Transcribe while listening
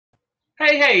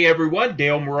Hey everyone,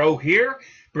 Dale Moreau here,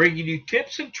 bringing you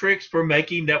tips and tricks for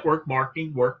making network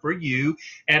marketing work for you.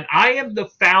 And I am the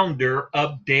founder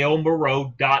of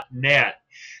DaleMoreau.net.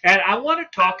 And I want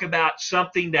to talk about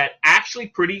something that actually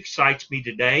pretty excites me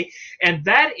today, and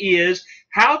that is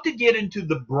how to get into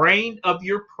the brain of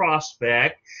your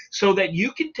prospect so that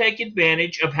you can take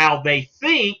advantage of how they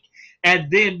think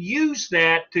and then use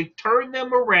that to turn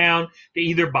them around to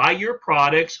either buy your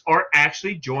products or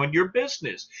actually join your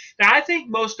business. Now, I think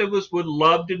most of us would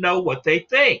love to know what they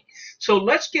think. So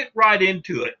let's get right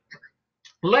into it.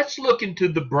 Let's look into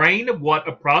the brain of what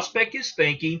a prospect is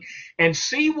thinking and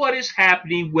see what is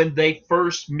happening when they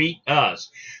first meet us.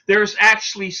 There's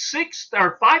actually six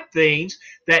or five things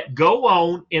that go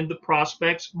on in the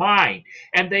prospect's mind,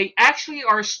 and they actually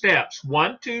are steps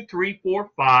one, two, three,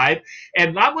 four, five.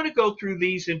 And I'm going to go through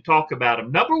these and talk about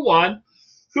them. Number one,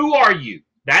 who are you?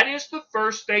 That is the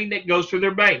first thing that goes through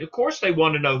their brain. Of course, they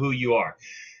want to know who you are.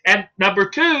 And number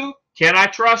two, can I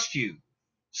trust you?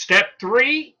 Step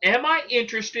three, am I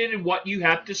interested in what you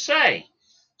have to say?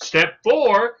 Step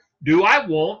four, do I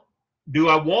want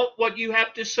what you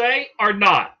have to say or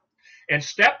not? And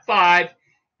step five,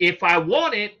 if I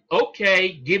want it,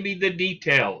 okay, give me the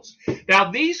details.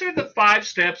 Now, these are the five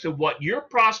steps of what your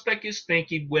prospect is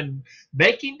thinking when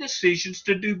making decisions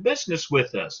to do business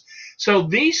with us. So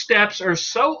these steps are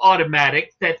so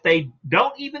automatic that they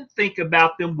don't even think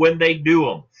about them when they do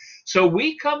them. So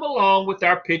we come along with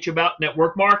our pitch about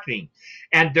network marketing,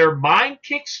 and their mind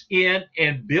kicks in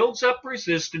and builds up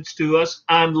resistance to us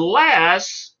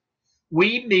unless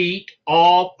we meet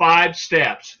all five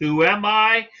steps. Who am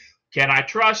I? Can I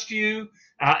trust you?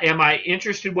 Am I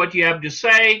interested in what you have to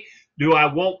say? Do I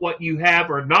want what you have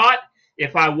or not?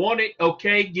 If I want it,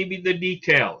 okay, give me the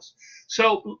details.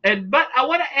 But I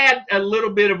want to add a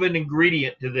little bit of an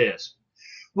ingredient to this.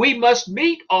 We must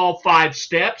meet all five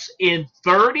steps in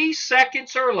 30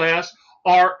 seconds or less,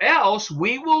 or else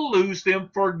we will lose them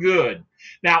for good.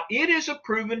 Now, it is a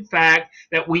proven fact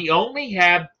that we only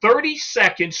have 30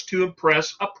 seconds to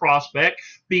impress a prospect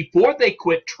before they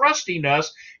quit trusting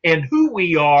us and who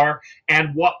we are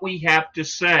and what we have to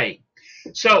say.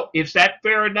 So, is that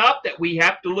fair enough that we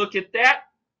have to look at that?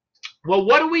 Well,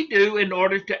 what do we do in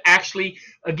order to actually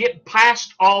get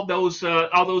past all those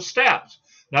steps?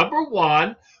 Number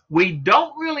one, we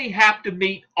don't really have to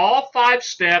meet all five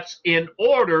steps in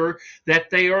order that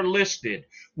they are listed.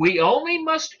 We only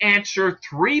must answer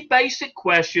three basic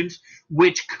questions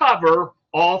which cover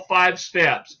all five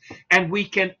steps, and we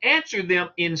can answer them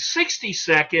in 60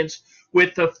 seconds,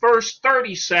 with the first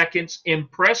 30 seconds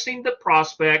impressing the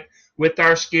prospect with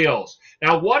our skills.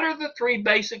 Now, what are the three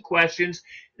basic questions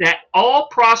that all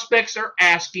prospects are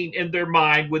asking in their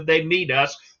mind when they meet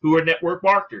us who are network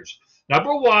marketers?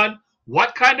 Number one,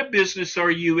 what kind of business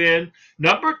are you in?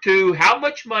 Number two, how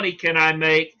much money can I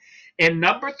make? And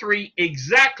number three,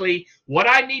 exactly what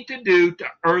I need to do to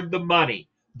earn the money.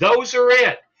 Those are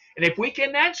it. And if we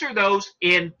can answer those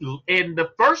in the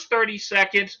first 30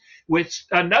 seconds with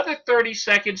another 30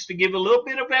 seconds to give a little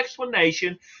bit of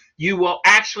explanation, you will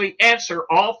actually answer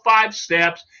all five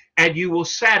steps and you will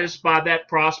satisfy that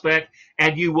prospect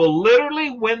and you will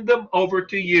literally win them over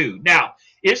to you. Now,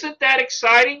 isn't that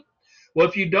exciting? Well,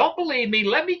 if you don't believe me,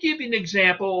 let me give you an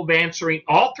example of answering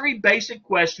all three basic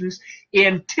questions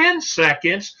in 10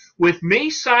 seconds with me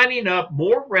signing up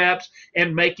more reps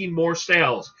and making more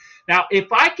sales. Now,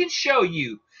 if I can show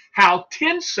you how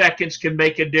 10 seconds can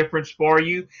make a difference for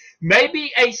you,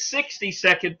 maybe a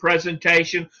 60-second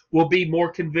presentation will be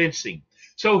more convincing.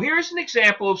 So here's an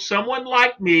example of someone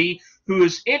like me who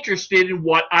is interested in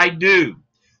what I do.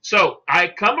 So I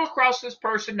come across this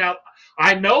person. Now,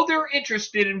 I know they're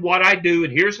interested in what I do,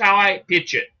 and here's how I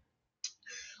pitch it.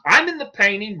 I'm in the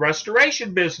painting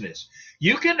restoration business.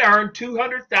 You can earn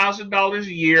 $200,000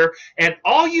 a year, and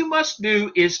all you must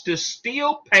do is to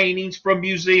steal paintings from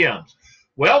museums.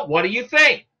 Well, what do you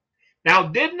think? Now,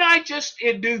 didn't I just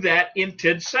do that in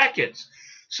 10 seconds?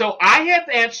 So I have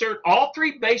answered all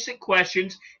three basic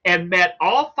questions and met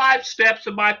all five steps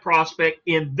of my prospect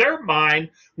in their mind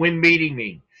when meeting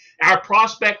me. Our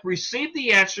prospect received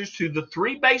the answers to the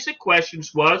three basic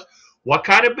questions was, what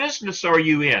kind of business are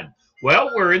you in?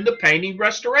 Well, we're in the painting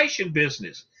restoration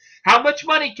business. How much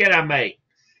money can I make?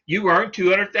 You earn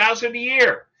 $200,000 a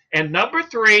year. And number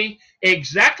three,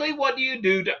 exactly what do you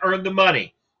do to earn the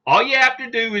money? All you have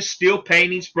to do is steal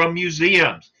paintings from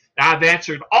museums. Now, I've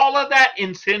answered all of that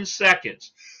in 10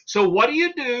 seconds. So what do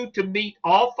you do to meet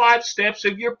all five steps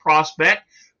of your prospect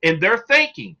in their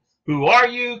thinking? Who are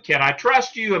you? Can I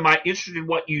trust you? Am I interested in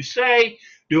what you say?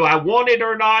 Do I want it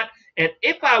or not? And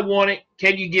if I want it,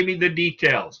 can you give me the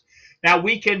details? Now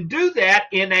we can do that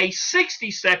in a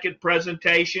 60-second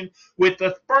presentation with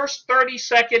the first 30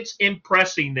 seconds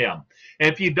impressing them.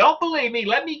 And if you don't believe me,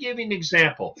 let me give you an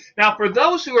example. Now for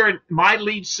those who are My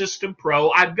Lead System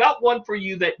Pro, I've got one for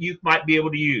you that you might be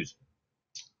able to use.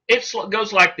 It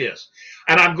goes like this.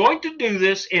 And I'm going to do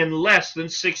this in less than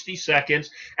 60 seconds.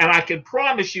 And I can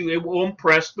promise you it will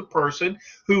impress the person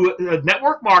who,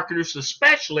 network marketers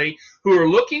especially, who are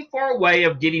looking for a way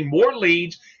of getting more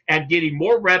leads and getting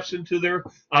more reps into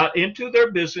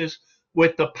their business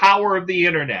with the power of the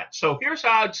internet. So here's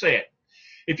how I'd say it.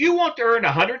 If you want to earn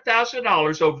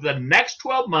 $100,000 over the next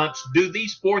 12 months, do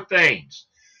these 4 things.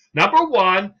 Number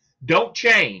 1, don't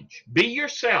change. Be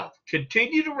yourself.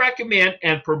 Continue to recommend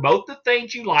and promote the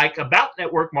things you like about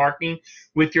network marketing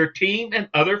with your team and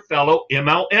other fellow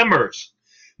MLMers.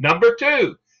 Number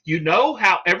 2, you know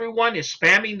how everyone is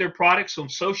spamming their products on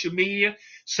social media,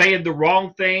 saying the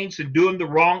wrong things and doing the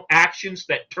wrong actions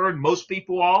that turn most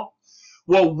people off?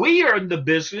 Well, we are in the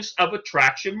business of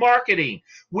attraction marketing,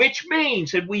 which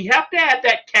means, and we have to add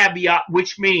that caveat,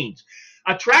 which means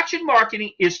attraction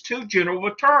marketing is too general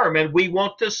a term, and we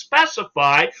want to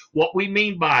specify what we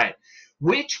mean by it,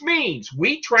 which means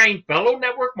we train fellow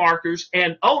network marketers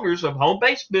and owners of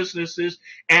home-based businesses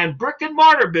and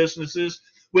brick-and-mortar businesses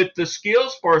with the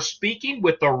skills for speaking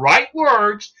with the right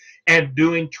words and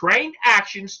doing trained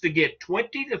actions to get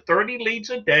 20 to 30 leads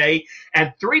a day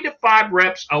and 3 to 5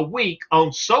 reps a week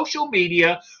on social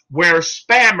media where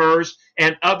spammers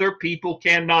and other people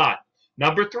cannot.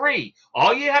 Number 3,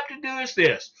 all you have to do is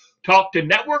this. Talk to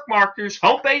network marketers,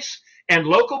 home-based and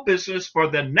local business for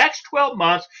the next 12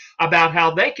 months about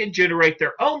how they can generate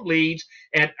their own leads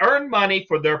and earn money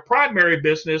for their primary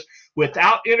business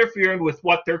without interfering with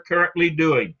what they're currently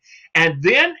doing. And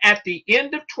then at the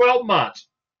end of 12 months,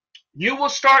 you will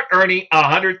start earning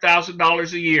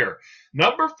 $100,000 a year.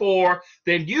 Number 4,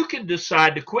 then you can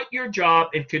decide to quit your job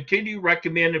and continue to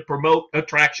recommend and promote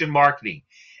attraction marketing.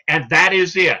 And that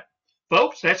is it.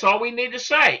 Folks, that's all we need to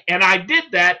say. And I did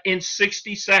that in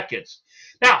 60 seconds.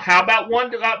 Now, how about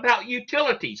one about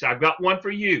utilities? I've got one for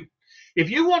you. If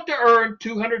you want to earn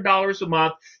 $200 a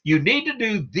month, you need to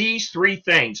do these 3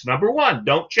 things. Number 1,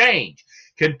 don't change.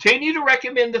 Continue to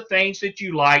recommend the things that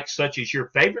you like, such as your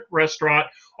favorite restaurant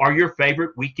or your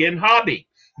favorite weekend hobby.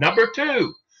 Number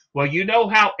 2, well, you know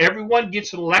how everyone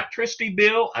gets an electricity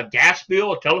bill, a gas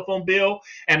bill, a telephone bill,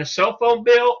 and a cell phone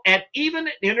bill, and even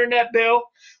an internet bill?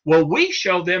 Well, we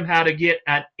show them how to get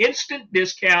an instant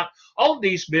discount on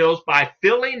these bills by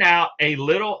filling out a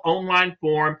little online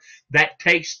form that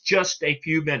takes just a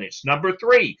few minutes. Number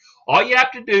 3, all you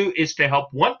have to do is to help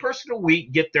one person a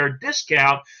week get their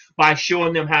discount by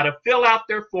showing them how to fill out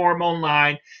their form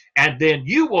online, and then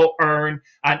you will earn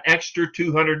an extra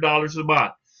 $200 a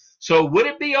month. So would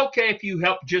it be okay if you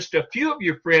helped just a few of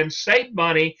your friends save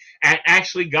money and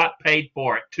actually got paid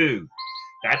for it too?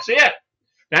 That's it.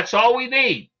 That's all we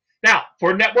need. Now,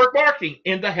 for network marketing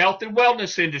in the health and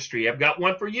wellness industry, I've got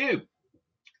one for you.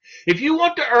 If you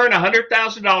want to earn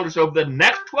 $100,000 over the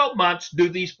next 12 months, do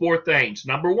these 4 things.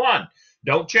 Number 1,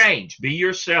 don't change. Be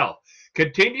yourself.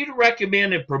 Continue to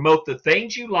recommend and promote the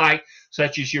things you like,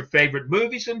 such as your favorite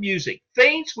movies and music,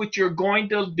 things which you're going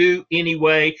to do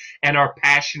anyway and are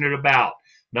passionate about.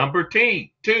 Number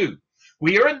 2,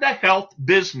 we are in the health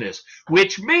business,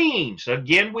 which means,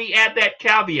 again, we add that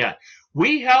caveat,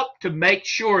 we help to make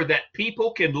sure that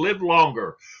people can live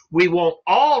longer. We want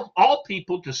all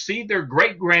people to see their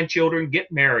great-grandchildren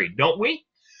get married, don't we?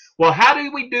 Well, how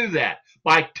do we do that?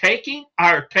 By taking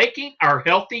our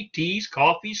healthy teas,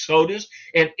 coffees, sodas,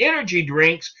 and energy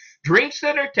drinks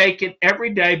that are taken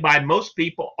every day by most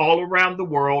people all around the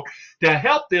world to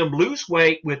help them lose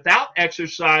weight without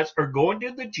exercise or going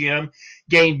to the gym,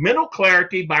 gain mental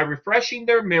clarity by refreshing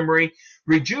their memory,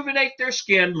 rejuvenate their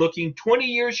skin looking 20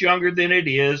 years younger than it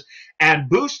is, and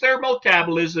boost their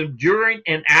metabolism during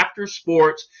and after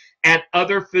sports and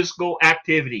other physical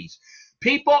activities.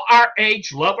 People our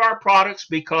age love our products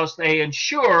because they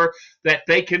ensure that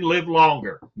they can live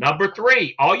longer. Number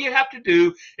 3, all you have to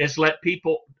do is let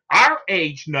people our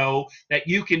age know that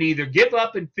you can either give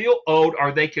up and feel old,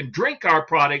 or they can drink our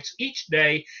products each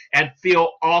day and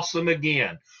feel awesome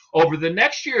again. Over the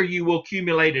next year, you will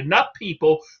accumulate enough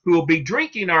people who will be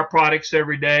drinking our products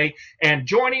every day and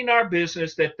joining our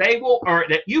business that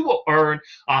you will earn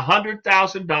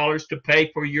 $100,000 to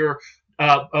pay for your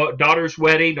daughter's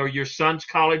wedding or your son's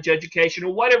college education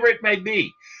or whatever it may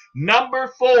be.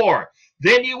 Number 4,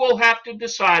 then you will have to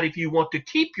decide if you want to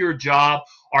keep your job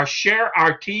or share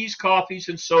our teas, coffees,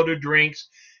 and soda drinks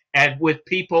and with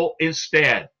people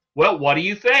instead. Well, what do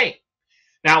you think?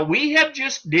 Now, we have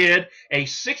just did a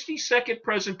 60-second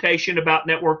presentation about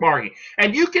network marketing,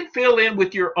 and you can fill in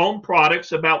with your own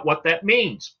products about what that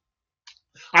means.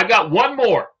 I got one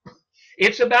more.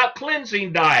 It's about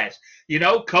cleansing diets. You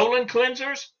know, colon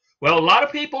cleansers? Well, a lot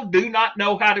of people do not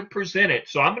know how to present it.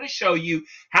 So I'm going to show you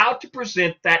how to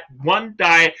present that one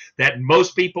diet that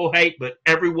most people hate, but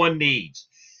everyone needs.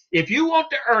 If you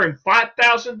want to earn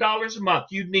 $5,000 a month,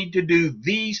 you need to do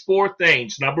these four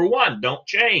things. Number one, don't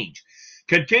change.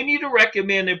 Continue to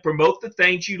recommend and promote the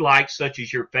things you like, such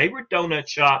as your favorite donut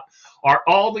shop or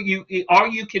all you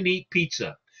can eat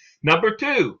pizza. Number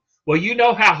two, well, you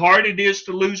know how hard it is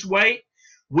to lose weight?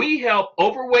 We help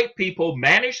overweight people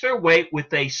manage their weight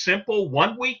with a simple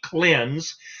 1-week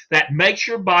cleanse that makes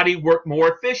your body work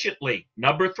more efficiently.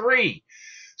 Number three,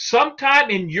 sometime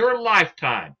in your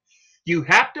lifetime, you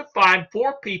have to find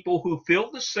 4 people who feel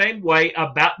the same way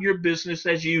about your business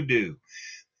as you do.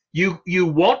 You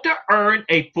want to earn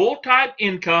a full-time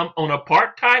income on a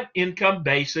part-time income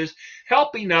basis,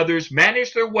 helping others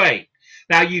manage their weight.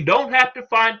 Now, you don't have to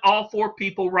find all 4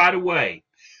 people right away.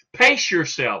 Pace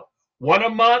yourself. One a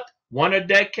month, one a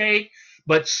decade,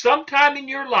 but sometime in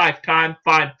your lifetime,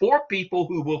 find 4 people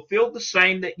who will feel the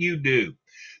same that you do.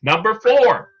 Number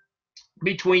 4,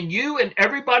 between you and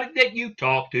everybody that you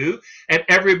talk to, and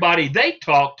everybody they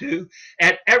talk to,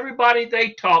 and everybody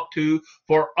they talk to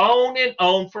for on and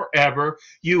on forever,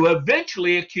 you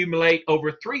eventually accumulate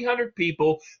over 300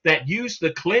 people that use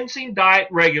the cleansing diet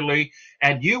regularly,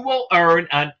 and you will earn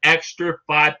an extra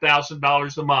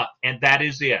 $5,000 a month, and that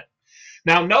is it.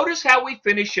 Now, notice how we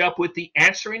finish up with the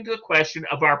answering to the question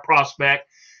of our prospect,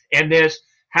 and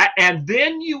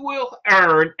then you will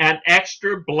earn an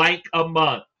extra blank a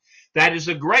month. That is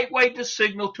a great way to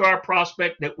signal to our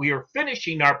prospect that we are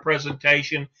finishing our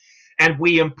presentation and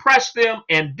we impressed them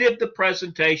and did the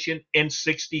presentation in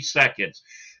 60 seconds.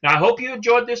 Now, I hope you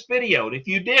enjoyed this video, and if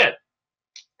you did,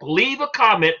 leave a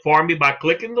comment for me by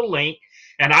clicking the link,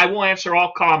 and I will answer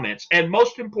all comments. And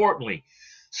most importantly,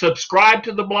 subscribe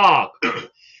to the blog.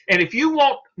 And if you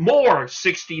want more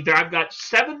I've got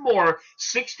 7 more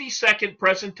 60-second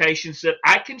presentations that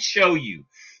I can show you.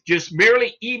 Just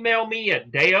merely email me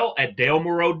at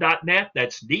dale@dalemoreau.net.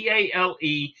 That's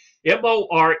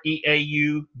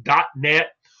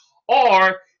DALEMOREAU.net.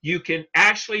 Or you can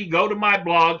actually go to my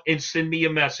blog and send me a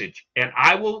message, and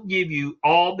I will give you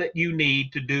all that you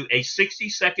need to do a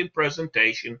 60-second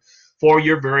presentation for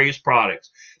your various products.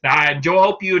 Now, I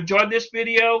hope you enjoyed this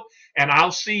video, and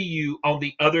I'll see you on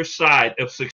the other side of success.